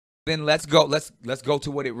Then let's go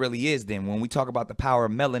to what it really is. Then when we talk about the power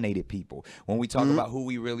of melanated people, when we talk about who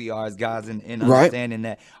we really are as guys, and Right. understanding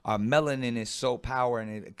that our melanin is so power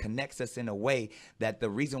and it connects us in a way that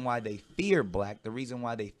the reason why they fear black, the reason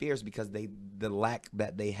why they fear is because the lack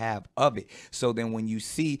that they have of it. So then when you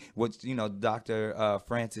see what Dr.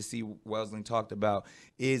 Francis C. Welsing talked about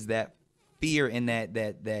is that fear and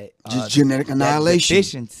Just genetic that annihilation.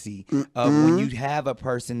 deficiency of when you have a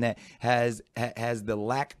person that has the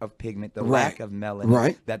lack of pigment, the Right. lack of melanin,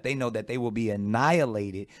 Right. that they know that they will be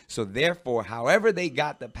annihilated. So therefore, however they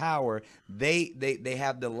got the power, they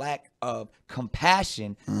have the lack of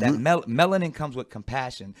compassion. That melanin comes with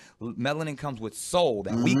compassion. Melanin comes with soul.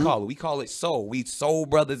 That we call it soul. We soul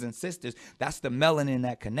brothers and sisters. That's the melanin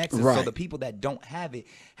that connects us. So Right. the people that don't have it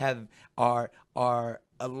are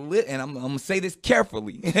a little, and I'm gonna say this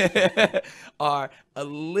carefully, are a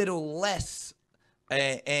little less,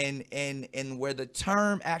 and where the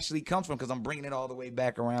term actually comes from, because I'm bringing it all the way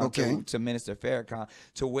back around Okay. to Minister Farrakhan,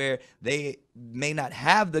 to where they may not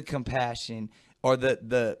have the compassion or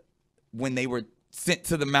the when they were sent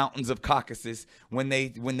to the mountains of Caucasus, when they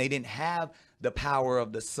didn't have the power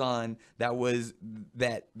of the sun, that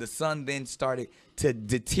the sun then started to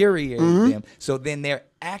deteriorate them. So then they're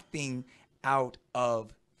acting out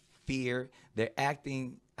of fear, they're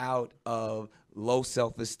acting out of low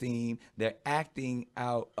self-esteem, they're acting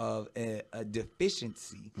out of a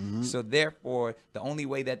deficiency. So therefore, the only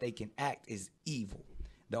way that they can act is evil.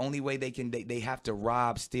 The only way they have to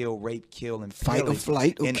rob, steal, rape, kill, and Fight or pillage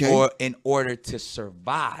flight, okay. in order to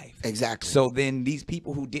survive. Exactly. So then these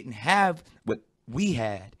people who didn't have what we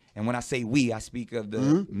had, and when I say we, I speak of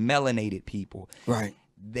the melanated people. Right.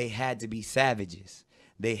 They had to be savages.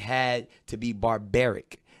 They had to be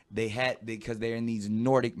barbaric. Because they're in these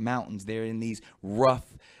Nordic mountains. They're in these rough,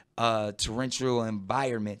 torrential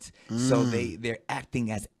environments. So they're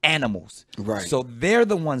acting as animals. Right. So they're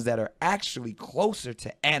the ones that are actually closer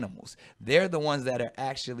to animals. They're the ones that are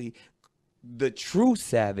actually the true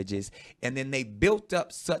savages. And then they built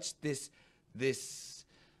up such this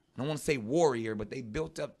I don't want to say warrior, but they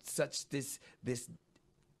built up such this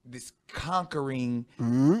conquering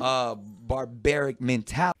barbaric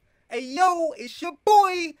mentality. Hey yo, it's your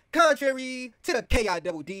boy, contrary to the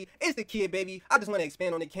KIDD. It's the kid, baby. I just want to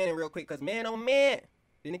expand on the canon real quick, because man, oh man,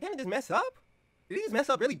 did the canon just mess up? Did he just mess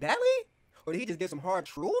up really badly? Or did he just get some hard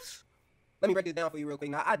truths? Let me break this down for you real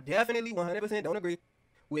quick. Now, I definitely 100% don't agree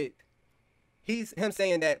with him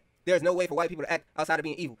saying that there's no way for white people to act outside of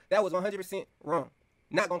being evil. That was 100% wrong.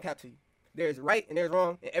 Not gonna cap to you. There's right and there's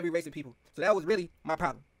wrong in every race of people. So that was really my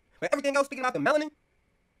problem. But everything else, speaking about the melanin,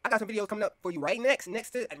 I got some videos coming up for you right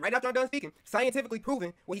right after I'm done speaking, scientifically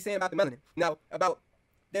proving what he's saying about the melanin. Now, about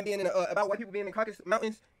them being about white people being in Caucasus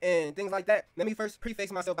Mountains and things like that, let me first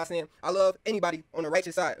preface myself by saying I love anybody on the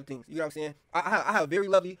righteous side of things. You know what I'm saying? I have very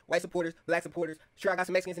lovely white supporters, black supporters. Sure, I got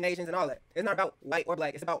some Mexicans and Asians and all that. It's not about white or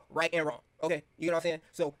black. It's about right and wrong. Okay? You know what I'm saying?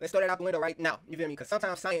 So let's throw that out the window right now. You feel me? Because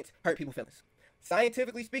sometimes science hurt people's feelings.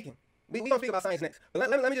 Scientifically speaking, we don't speak about science next, but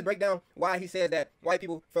let me just break down why he said that white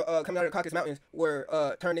people coming out of the Caucasus Mountains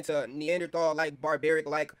were turned into Neanderthal-like,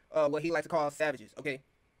 barbaric-like, what he likes to call savages, okay?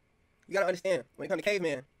 You gotta understand, when it comes to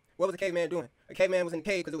caveman, what was a caveman doing? A caveman was in the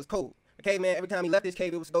cave because it was cold. A caveman, every time he left his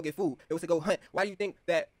cave, it was to go get food. It was to go hunt. Why do you think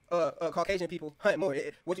that Caucasian people hunt more?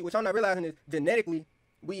 What I'm not realizing is genetically,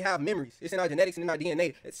 we have memories. It's in our genetics and in our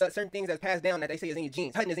DNA. It's certain things that's passed down that they say is in your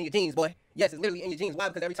genes. Hunting is in your genes, boy. Yes, it's literally in your genes. Why?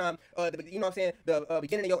 Because every time, you know what I'm saying, the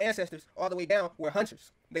beginning of your ancestors all the way down were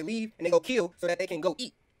hunters. They leave and they go kill so that they can go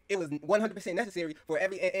eat. It was 100% necessary for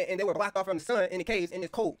and they were blocked off from the sun in the caves and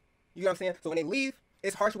it's cold. You know what I'm saying? So when they leave,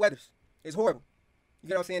 it's harsh weathers. It's horrible. You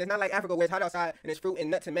know what I'm saying? It's not like Africa where it's hot outside and there's fruit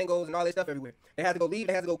and nuts and mangoes and all this stuff everywhere. They had to go leave.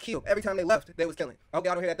 They had to go kill. Every time they left, they was killing. I hope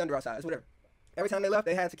y'all don't hear that thunder outside. It's whatever. Every time they left,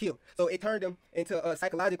 they had to kill. So it turned them into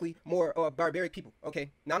psychologically more barbaric people.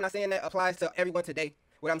 Okay. Now I'm not saying that applies to everyone today.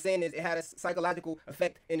 What I'm saying is it had a psychological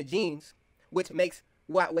effect in the genes, which makes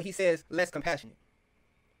what he says less compassionate.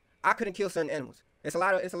 I couldn't kill certain animals. It's a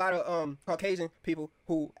lot of Caucasian people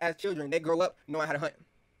who, as children, they grow up knowing how to hunt.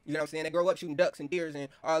 You know what I'm saying? They grow up shooting ducks and deers and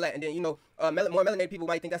all that. And then, you know, more melanated people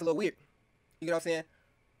might think that's a little weird. You know what I'm saying?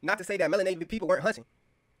 Not to say that melanated people weren't hunting.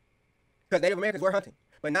 Because Native Americans were hunting.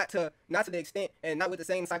 But not to the extent and not with the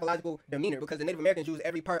same psychological demeanor, because the Native Americans used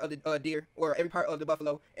every part of the deer or every part of the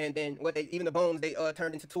buffalo, and then even the bones they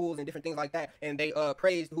turned into tools and different things like that, and they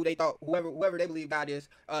praised who they thought whoever they believe God is,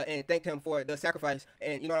 and thanked him for the sacrifice,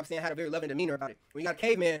 and you know what I'm saying, had a very loving demeanor about it. When you got a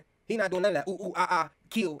caveman, he not doing none of that. Ooh,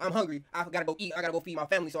 kill. I'm hungry. I gotta go eat. I gotta go feed my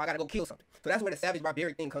family, so I gotta go kill something. So that's where the savage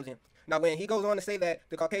barbaric thing comes in. Now when he goes on to say that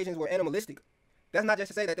the Caucasians were animalistic, that's not just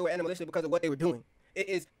to say that they were animalistic because of what they were doing. It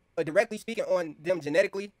is directly speaking on them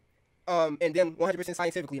genetically and then 100%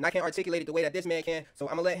 scientifically, and I can't articulate it the way that this man can. So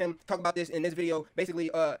I'm gonna let him talk about this in this video,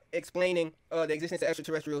 basically explaining the existence of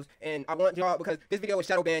extraterrestrials. And I want y'all, because this video was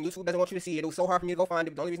shadow banned, YouTube doesn't want you to see it. It was so hard for me to go find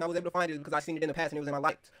it. The only reason I was able to find it is because I seen it in the past and it was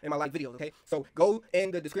in my liked videos. Okay, so go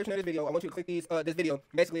in the description of this video. I want you to click this video,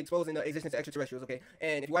 basically exposing the existence of extraterrestrials. Okay,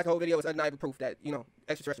 and if you watch the whole video, it's undeniable proof that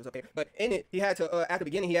extraterrestrials. Okay, but in it, he had to at the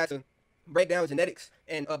beginning he had to break down genetics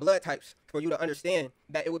and blood types for you to understand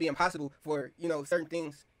that it would be impossible for certain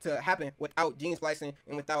things to happen without gene splicing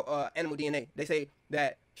and without animal DNA. They say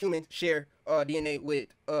that humans share DNA with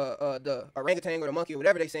the orangutan or the monkey or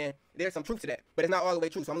whatever they're saying. There's some truth to that, but it's not all the way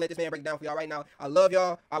true. So I'm gonna let this man break it down for y'all right now. I love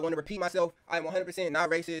y'all. I want to repeat myself. I am 100% not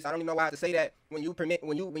racist. I don't even know why I have to say that. When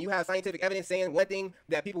you have scientific evidence saying one thing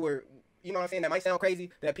that people were, you know what I'm saying, that might sound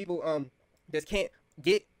crazy, that people just can't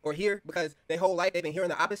get or hear because their whole life they've been hearing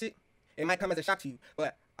the opposite. It might come as a shock to you,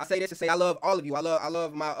 but I say this to say I love all of you. I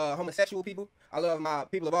love my homosexual people. I love my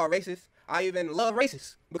people of all races. I even love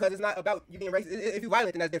racists because it's not about you being racist. If you're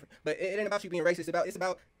violent, then that's different. But it ain't about you being racist. It's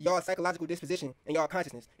about y'all psychological disposition and y'all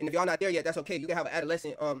consciousness. And if y'all not there yet, that's okay. You can have an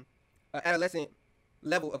adolescent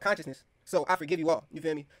level of consciousness. So I forgive you all. You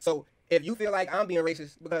feel me? So if you feel like I'm being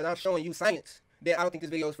racist because I'm showing you science, then I don't think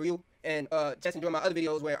this video is for you. And just enjoy my other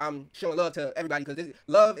videos where I'm showing love to everybody, because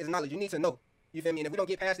love is knowledge. You need to know. You feel me? And if we don't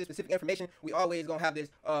get past this specific information, we always gonna have this,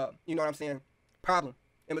 you know what I'm saying, problem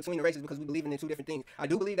in between the races because we believe in two different things. I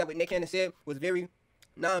do believe that what Nick Cannon said was very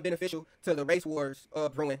non-beneficial to the race wars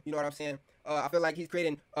brewing. You know what I'm saying? I feel like he's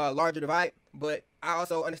creating a larger divide, but I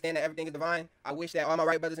also understand that everything is divine. I wish that all my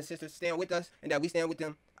white brothers and sisters stand with us and that we stand with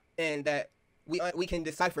them, and that we can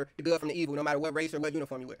decipher the good from the evil no matter what race or what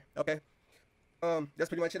uniform you wear. Okay? That's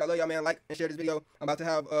pretty much it. I love y'all, man. Like and share this video. I'm about to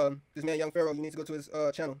have this man, Young Pharoah. You need to go to his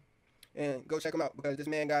channel and go check him out, because this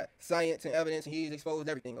man got science and evidence and he's exposed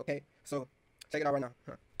everything. Okay, so check it out right now.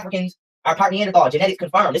 Africans are part Neanderthal. Genetics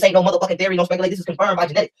confirmed. This ain't no motherfucking theory, no speculation. This is confirmed by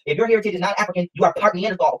genetics. If your heritage is not African, you are part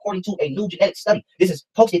Neanderthal according to a new genetic study. This is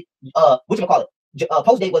posted,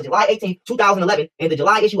 post date was July 18th, 2011 in the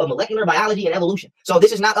July issue of Molecular Biology and Evolution. So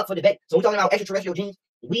this is not up for debate. So we're talking about extraterrestrial genes.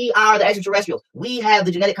 We are the extraterrestrials. We have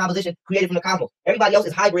the genetic composition created from the cosmos. Everybody else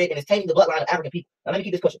is hybrid and is tainting the bloodline of African people. Now let me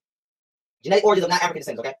keep this pushing. Genetic origins of not African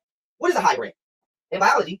descent, okay? What is a hybrid? In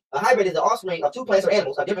biology, a hybrid is the offspring of two plants or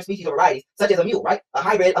animals of different species or varieties, such as a mule, right? A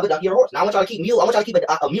hybrid of a donkey or a horse. Now I want y'all to keep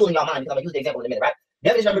a mule in your mind, because I'm going to use the example in a minute, right?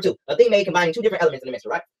 Definition number 2, a thing made combining two different elements in the mixture,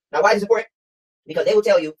 right? Now why is this important? Because they will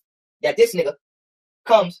tell you that this nigga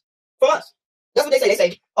comes from us. That's what they say. They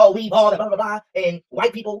say, oh, we evolved and blah, blah, blah, and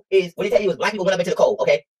white people is, what they tell you is black people went up into the cold,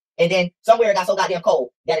 okay? And then somewhere it got so goddamn cold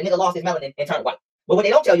that a nigga lost his melanin and turned white. But what they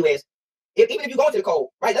don't tell you is, even if you go into the cold,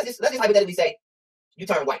 right? Let's just hypothetically say you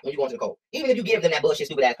turn white when you go into the cold. Even if you give them that bullshit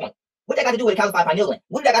stupid ass point. What that got to do with the calcified pineal gland?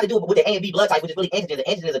 What did that got to do with the A and B blood types, which is really antigens? The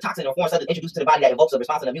antigen is a toxin or foreign substance introduced to the body that invokes a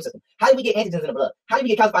response in the immune system. How do we get antigens in the blood? How do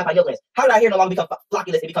we get calcified pineal glands? How did our hair no longer become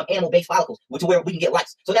flocculous and become animal-based follicles, to where we can get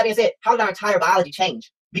lice? So that being said, how did our entire biology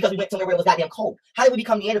change? Because we went somewhere where it was goddamn cold. How did we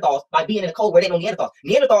become Neanderthals by being in the cold where they know Neanderthals?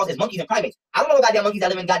 Neanderthals is monkeys and primates. I don't know no goddamn monkeys that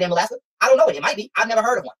live in goddamn Alaska. I don't know it. It might be. I've never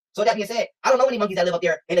heard of one. So that being said, I don't know any monkeys that live up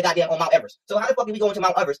there in the goddamn on Mount Everest. So how the fuck did we go into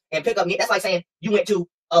Mount Everest and pick up? That's like saying you went to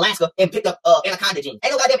Alaska and picked up anaconda gene.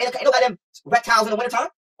 Ain't no goddamn reptiles in the wintertime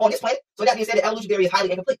on this planet. So that being said, the evolution theory is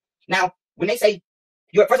highly incomplete. Now, when they say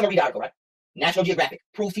you're first, I'm gonna read the article, right? National Geographic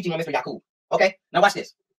proves teaching on Mr. Yakub. Okay, now watch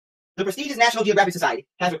this. The prestigious National Geographic Society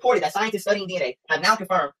has reported that scientists studying DNA have now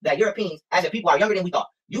confirmed that Europeans, as a people, are younger than we thought.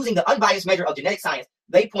 Using the unbiased measure of genetic science,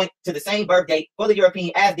 they point to the same birth date for the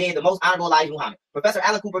European as did the most honorable Elijah Muhammad. Professor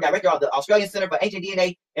Alan Cooper, director of the Australian Center for Ancient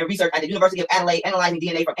DNA and Research at the University of Adelaide, analyzing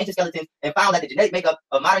DNA from ancient skeletons, and found that the genetic makeup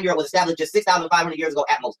of modern Europe was established just 6,500 years ago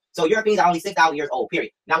at most. So Europeans are only 6,000 years old,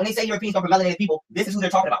 period. Now, when they say Europeans come from melanated people, this is who they're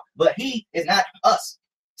talking about. But he is not us.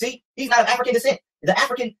 See, he's not of African descent. The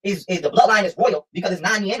African is the bloodline is royal because it's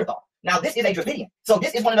non-Neanderthal. Now, this is a Dravidian. So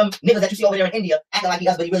this is one of them niggas that you see over there in India acting like he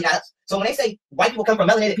us, but he really not us. So when they say white people come from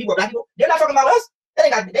melanated people or black people, they're not talking about us. They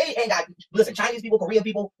ain't got, listen, Chinese people, Korean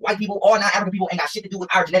people, white people, all non-African people ain't got shit to do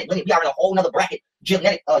with our genetic lineage. We are in a whole nother bracket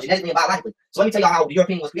genetically and biologically. So let me tell y'all how the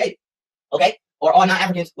European was created. Okay? Or all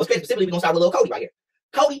non-Africans was created. Specifically, we're going to start with little Cody right here.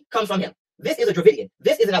 Cody comes from him. This is a Dravidian.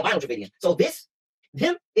 This is an albino Dravidian. So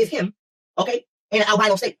him is him, okay, in an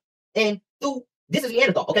albino state. And this is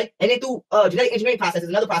Neanderthal, okay? And then through genetic engineering processes,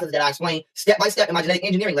 another process that I explain step by step in my genetic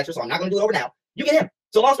engineering lecture, so I'm not going to do it over now. You get him.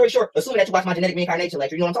 So long story short, assuming that you watch my genetic reincarnation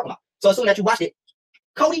lecture, you know what I'm talking about. So assuming that you watched it,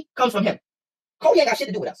 Cody comes from him. Cody ain't got shit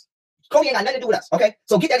to do with us. Cody ain't got nothing to do with us, okay?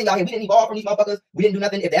 So get that in y'all here. We didn't evolve from these motherfuckers. We didn't do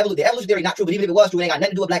nothing. If the evolution theory not true, but even if it was true, it ain't got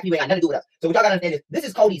nothing to do with black people, it ain't got nothing to do with us. So what y'all gotta understand is this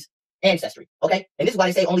is Cody's ancestry, okay? And this is why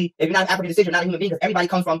they say only if you're not African descent, you're not a human being, because everybody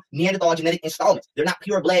comes from Neanderthal genetic installments. They're not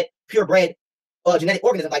purebred genetic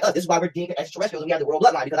organisms like us. This is why we're deemed extraterrestrials and we have the world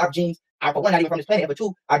bloodline, because our genes are, for one, not even from this planet, but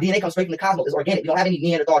two, our DNA comes straight from the cosmos. It's organic. We don't have any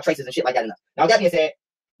Neanderthal traces and shit like that in us. Now, with that being said,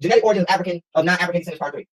 genetic origins of African, of non-African descendants,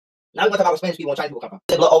 part 3. Now we're going to talk about where Spanish people and Chinese people come from.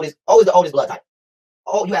 The O is the oldest blood type.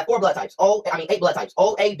 O, you have 4 blood types. 8 blood types.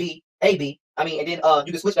 O, A, B, A, B. And then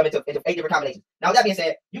you can switch them into 8 different combinations. Now, with that being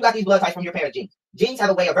said, you got these blood types from your parents' genes. Genes have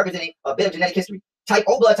a way of representing a bit of genetic history. Type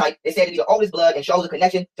O blood type is said to be the oldest blood and shows a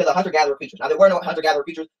connection to the hunter-gatherer creatures. Now, there were no hunter-gatherer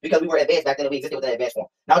creatures because we were advanced back then and we existed within an advanced form.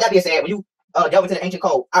 Now, with that being said, when you delve into the ancient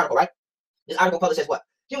code article, right? This article publishes what?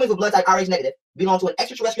 Humans with blood type Rh negative belong to an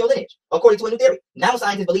extraterrestrial lineage, according to a new theory. Now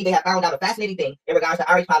scientists believe they have found out a fascinating thing in regards to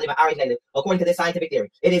Rh positive and Rh negative, according to this scientific theory.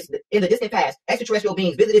 It is in the distant past, extraterrestrial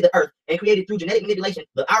beings visited the Earth and created through genetic manipulation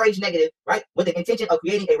the Rh negative, right, with the intention of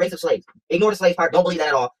creating a race of slaves. Ignore the slaves part, don't believe that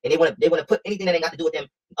at all, and they want to put anything that ain't got to do with them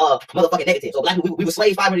motherfucking negative. So black people, we were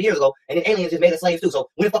slaves 500 years ago, and then aliens just made us slaves too. So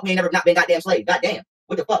when the fuck we ain't never not been goddamn slaves? Goddamn,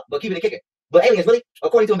 what the fuck? But keeping it kicking. But aliens, really,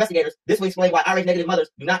 according to investigators, this will explain why Rh negative mothers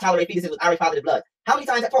do not tolerate fetuses with Rh positive blood. How many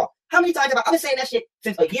times have Paul? How many times have I've been saying that shit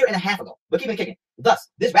since a year and a half ago? But keep it kicking. Thus,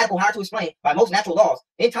 this radical, hard to explain by most natural laws,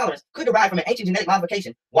 intolerance could derive from an ancient genetic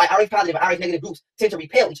modification. Why Rh positive and Rh negative groups tend to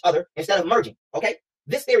repel each other instead of merging. Okay.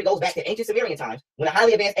 This theory goes back to ancient Sumerian times when a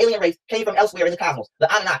highly advanced alien race came from elsewhere in the cosmos,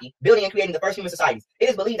 the Anunnaki, building and creating the first human societies. It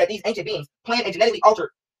is believed that these ancient beings planned a genetically altered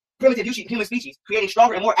primitive human species, creating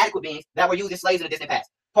stronger and more adequate beings that were used as slaves in the distant past.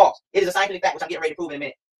 Pause. It is a scientific fact, which I'm getting ready to prove in a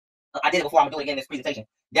minute. I did it before, I'm going to do it again in this presentation,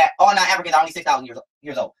 that all non-Africans are only 6,000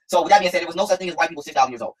 years old. So with that being said, there was no such thing as white people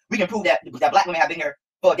 6,000 years old. We can prove that black women have been here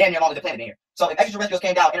for damn near longer than the planet been here. So if extraterrestrials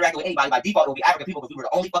came down interacting with anybody, by default it would be African people because we were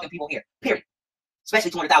the only fucking people here, period.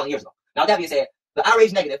 Especially 200,000 years ago. Now with that being said, the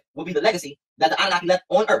Rh negative will be the legacy that the Anunnaki left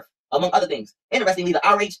on Earth, among other things. Interestingly,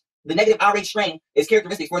 the negative Rh strain is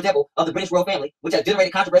characteristic, for example, of the British royal family, which has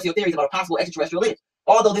generated controversial theories about a possible extraterrestrial lineage.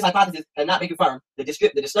 Although this hypothesis has not been confirmed, the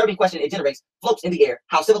disturbing question it generates floats in the air: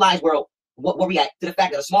 how civilized world will react to the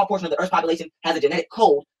fact that a small portion of the Earth's population has a genetic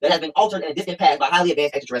code that has been altered in a distant past by highly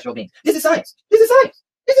advanced extraterrestrial beings. This is science. This is science.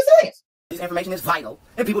 This is science. This information is vital,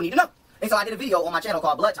 and people need to know. And so I did a video on my channel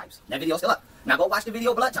called Blood Types. That video is still up. Now go watch the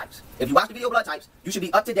video Blood Types. If you watch the video Blood Types, you should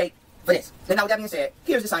be up to date for this. And now with that being said,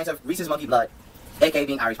 here's the science of rhesus monkey blood, aka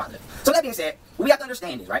being Rh positive. So that being said, what we have to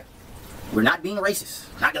understand is, right, we're not being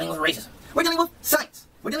racist. We're not dealing with racism. We're dealing with science.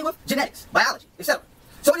 We're dealing with genetics, biology, etc.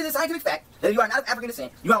 So it is a scientific fact that if you are not of African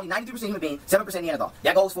descent, you are only 93% human being, 7% Neanderthal.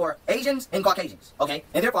 That goes for Asians and Caucasians, okay?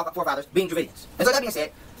 And their forefathers being Dravidians. And so that being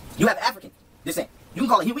said, you have African descent. You can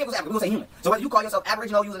call it human, we ain't gonna say African, we gonna say human. So whether you call yourself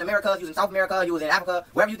Aboriginal, you was in America, you was in South America, you was in Africa,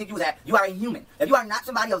 wherever you think you was at, you are a human. If you are not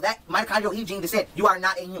somebody of that mitochondrial Eve gene descent, you are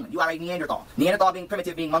not a human. You are a Neanderthal. Neanderthal being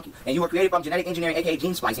primitive, being monkey. And you were created from genetic engineering, aka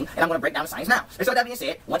gene splicing, and I'm gonna break down the science now. And so that being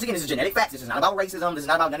said, once again, this is genetic facts. This is not about racism, this is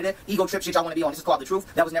not about none of the ego trip shit y'all wanna be on. This is called the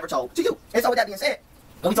truth that was never told to you. And so with that being said,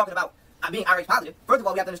 when we talking about being Rh positive, first of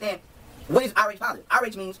all, we have to understand, what is Rh positive?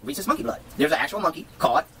 Rh means rhesus monkey blood. There's an actual monkey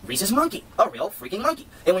called rhesus monkey, a real freaking monkey.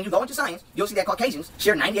 And when you go into science, you'll see that Caucasians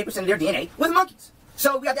share 98% of their DNA with monkeys.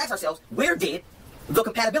 So we have to ask ourselves, where did the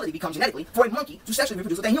compatibility become genetically for a monkey to sexually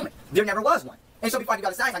reproduce with a human? There never was one. And so before I get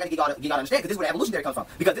out of science, I gotta get y'all to understand, because this is where the evolution theory comes from.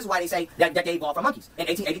 Because this is why they say that they evolved from monkeys. In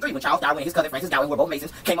 1883, when Charles Darwin and his cousin Francis Darwin, who were both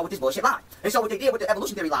Masons, came up with this bullshit lie. And so what they did with the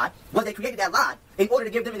evolution theory lie was they created that lie in order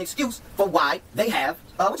to give them an excuse for why they have,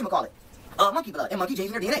 monkey blood and monkey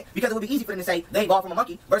genes in their DNA, because it would be easy for them to say they evolved from a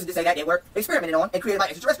monkey versus to say that they were experimented on and created by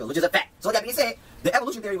extraterrestrials, which is a fact. So that being said, the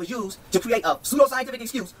evolution theory was used to create a pseudoscientific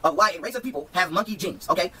excuse of why a race of people have monkey genes,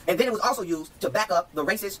 okay? And then it was also used to back up the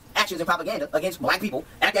racist actions and propaganda against black people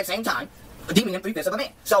at that same time, deeming them 3/5 of a man.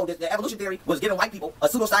 So the evolution theory was giving white people a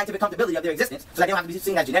pseudoscientific comfortability of their existence, so that they don't have to be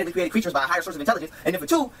seen as genetically created creatures by a higher source of intelligence. And then for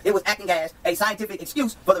two, it was acting as a scientific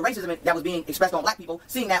excuse for the racism that was being expressed on black people,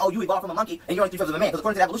 seeing that, oh, you evolved from a monkey and you're only 3/5 of a man. Because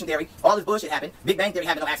according to the evolution theory, all this bullshit happened. Big Bang Theory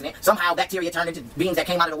happened no accident. Somehow bacteria turned into beings that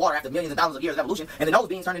came out of the water after millions and thousands of years of evolution, and then those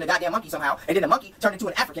beings turned into goddamn monkey somehow, and then the monkey turned into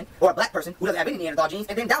an African or a black person who doesn't have any Neanderthal genes,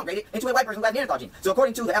 and then downgraded into a white person who has Neanderthal genes. So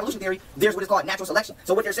according to the evolution theory, there's what is called natural selection.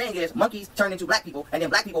 So what they're saying is monkeys turned into black people, and then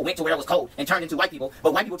black people went to where it was cold and turned into white people.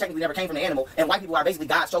 But white people technically never came from the animal, and white people are basically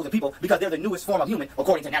God's chosen people because they're the newest form of human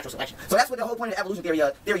according to natural selection. So that's what the whole point of the evolution theory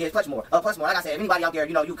is. Plus more, like I said, if anybody out there,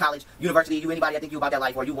 you know, you college, university, you anybody that think you about that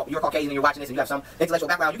life, or you're Caucasian and you're watching this and you have some intellectual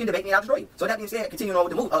background, you can debate me and I'll destroy you. So that being said, continuing on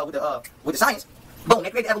with the science. Boom,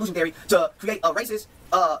 they created the evolution theory to create a racist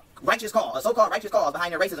righteous cause, a so-called righteous cause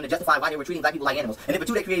behind their racism to justify why they were treating black people like animals. And number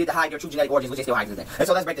two, they created to hide their true genetic origins, which they still hide to this day. And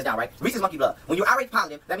so let's break this down, right? Rhesus monkey blood. When you're Rh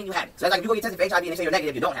positive, that means you have it. So that's like if you go get tested for HIV and they say you're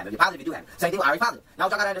negative, you don't have it. If you're positive, you do have it. Same thing with Rh positive. Now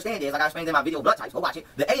what y'all gotta understand is, like I explained in my video blood types, go watch it.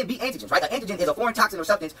 The A and B antigens, right? An antigen is a foreign toxin or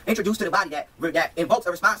substance introduced to the body that invokes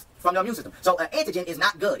a response from the immune system. So an antigen is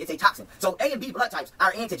not good, it's a toxin. So A and B blood types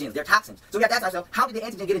are antigens, they're toxins. So we have to ask ourselves, how did the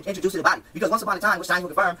antigen get introduced to the body? Because once upon a time, which science will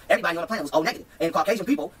confirm, everybody on the planet was O negative. And Caucasian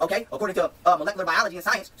people, okay, according to molecular biology and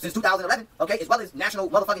science, since 2011, okay, as well as National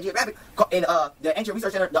motherfucking Geographic, in the Ancient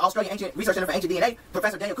Research Center, the Australian Ancient Research Center for Ancient DNA,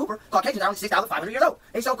 Professor Daniel Cooper, Caucasians are only 6,500 years old.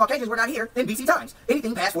 And so Caucasians were not here in BC times,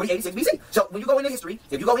 anything past 4086 BC. So when you go into history,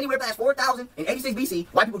 if you go anywhere past 4086 BC,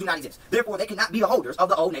 white people do not exist. Therefore, they cannot be the holders of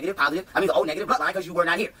the O negative the O negative bloodline because you were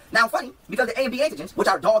not here. Now, funny, because the A and B antigens, which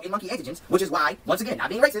are dog and monkey antigens, which is why, once again, not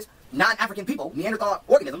being racist, non-African people, Neanderthal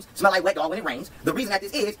organisms, smell like wet dog when it rains. The reason that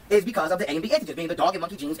this is because of the A and B antigens being the dog and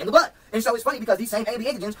monkey genes in the blood. And so it's funny because these same A and B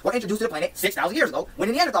antigens were introduced to the planet 6,000 years ago when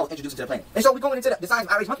the Neanderthal was introduced to the planet. And so we're going into the science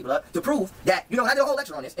of Irish monkey blood to prove that, you know, I did a whole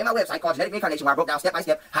lecture on this in my website called Genetic Reincarnation, where I broke down step by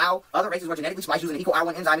step how other races were genetically spliced using an equal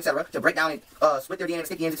R1 enzyme, etc., to break down and split their DNA into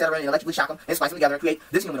sticky ends, etc., and electrically shock them and splice them together and create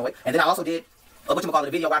this humanoid. And then I also did a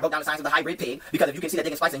video where I broke down the science of the hybrid pig, because if you can see that they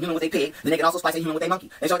can splice a human with a pig, then they can also splice a human with a monkey.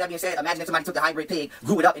 And so that being said, imagine if somebody took the hybrid pig,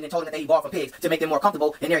 grew it up, and then told them that they evolved from pigs to make them more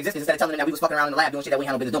comfortable in their existence instead of telling them that we was fucking around in the lab doing shit that we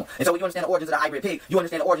had no business doing. And so when you understand the origins of the hybrid pig, you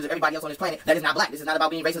understand the origins of everybody else on this planet that is not black. This is not about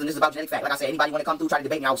being racist, and this is about genetic fact. Like I said, anybody want to come through, try to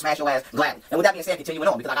debate me, I will smash your ass gladly. And with that being said, continuing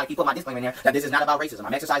on, because I gotta keep putting my disclaimer in there that this is not about racism.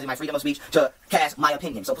 I'm exercising my freedom of speech to cast my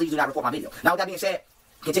opinion. So please do not report my video. Now with that being said,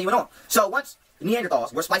 continuing on. So once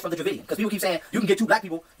Neanderthals were spliced from the Dravidian, because people keep saying you can get two black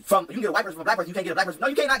people from, you can get a white person from a black person, you can't get a black person. No,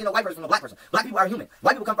 you cannot get a white person from a black person. Black people are human.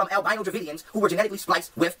 White people come from albino Dravidians who were genetically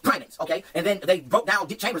spliced with primates, okay? And then they broke down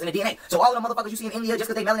chambers in the DNA. So all of the motherfuckers you see in India, just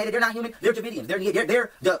because they melanated, they're not human, they're Dravidians.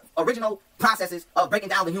 They're the original processes of breaking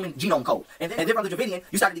down the human genome code. And then from the Dravidian,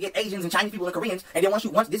 you started to get Asians and Chinese people and Koreans, and then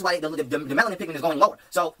once this is why the melanin pigment is going lower.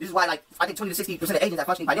 So this is why, like, I think 20 to 60% of Asians have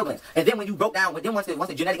functioning pineal glands. And then when you broke down, once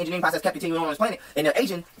the genetic engineering process kept continuing on this planet, and the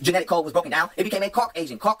Asian genetic code was broken down, it became a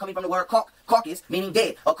Caucasian. Cauc coming from the word caucus, meaning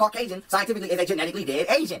dead. A Caucasian, scientifically, is a genetically dead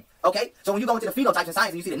Asian. Okay? So when you go into the phenotypes in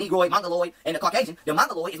science and you see the Negroid, Mongoloid, and the Caucasian, the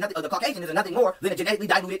Caucasian is nothing more than a genetically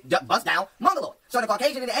diluted, bust down Mongoloid. So the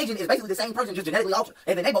Caucasian and the Asian is basically the same person, just genetically altered.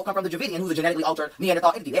 And then they both come from the Dravidian, who's a genetically altered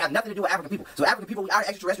Neanderthal entity. They have nothing to do with African people. So African people, we are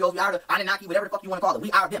extraterrestrials, we are the Anunnaki, whatever the fuck you want to call it.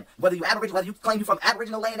 We are them. Whether you're Aboriginal, whether you claim you're from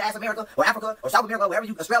Aboriginal land as America, or Africa, or South America,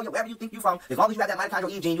 Australia, wherever you think you're from, as long as you have that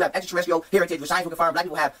mitochondrial Eve gene, you have extraterrestrial heritage, which science will confirm black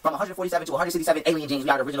people have from 147 to 167 alien genes. We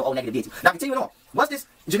are the original O negative deity. Now continuing on, once this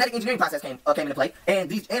genetic engineering process came into play, and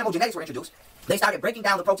these animal genetics were introduced, they started breaking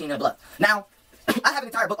down the protein in the blood. Now, I have an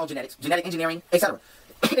entire book on genetics, genetic engineering, etc.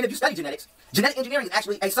 And if you study genetics, genetic engineering is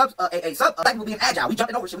actually a sub black people being agile. We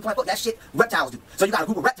jumping over shit. We trying to fuck that shit reptiles do. So you got a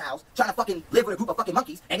group of reptiles trying to fucking live with a group of fucking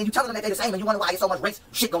monkeys, and then you telling them that they're the same, and you wonder why there's so much race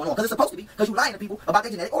shit going on. Because it's supposed to be, because you lying to people about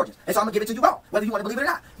their genetic origins. And so I'm gonna give it to you all, whether you want to believe it or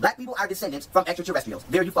not. Black people are descendants from extraterrestrials.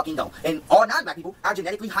 There you fucking go. And all non-black people are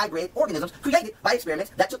genetically hybrid organisms created by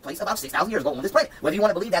experiments that took place about 6,000 years ago on this planet. Whether you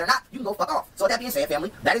want to believe that or not, you can go fuck off. So with that being said,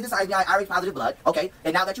 family, that is the science behind Rh positive blood. Okay,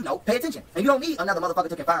 and now that you know, pay attention. And you don't need another motherfucker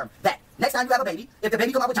to confirm that. Next time you have a baby, if the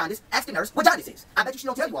baby come out with jaundice, ask the nurse what jaundice is. I bet you she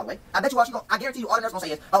don't tell you all the way. I bet you all I guarantee you all the nurse gonna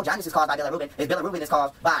say is, oh, jaundice is caused by bilirubin. Bilirubin is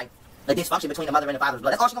caused by the dysfunction between the mother and the father's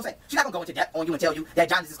blood. That's all she's gonna say. She's not gonna go into depth on you and tell you that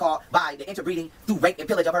jaundice is caused by the interbreeding through rape and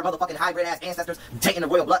pillage of her motherfucking hybrid ass ancestors taking the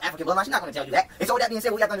royal blood, African bloodline. She's not gonna tell you that. And so with that being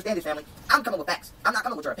said, we have to understand this, family. I'm coming with facts. I'm not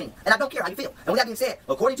coming with your opinion. And I don't care how you feel. And with that being said,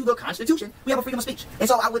 according to the Constitution, we have a freedom of speech. And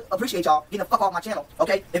so I would appreciate y'all getting the fuck off my channel,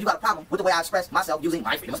 okay? If you got a problem with the way I express myself using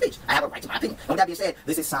my freedom of speech, I have a right to my opinion. And with that being said,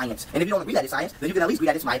 this is science. And if you don't agree that it's science, then you can at least agree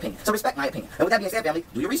that it's my opinion. So respect my opinion. And with that being said, family,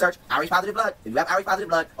 do your research. Rh positive blood. If you have Rh positive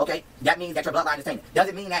blood, okay, that means that your bloodline is tainted.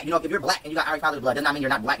 Doesn't mean that, you know, if you're black and you got Rh positive blood, does not mean you're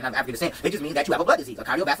not black and have African descent. It just means that you have a blood disease, a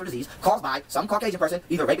cardiovascular disease caused by some Caucasian person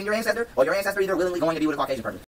either raping your ancestor or your ancestor either willingly going to be with a Caucasian person.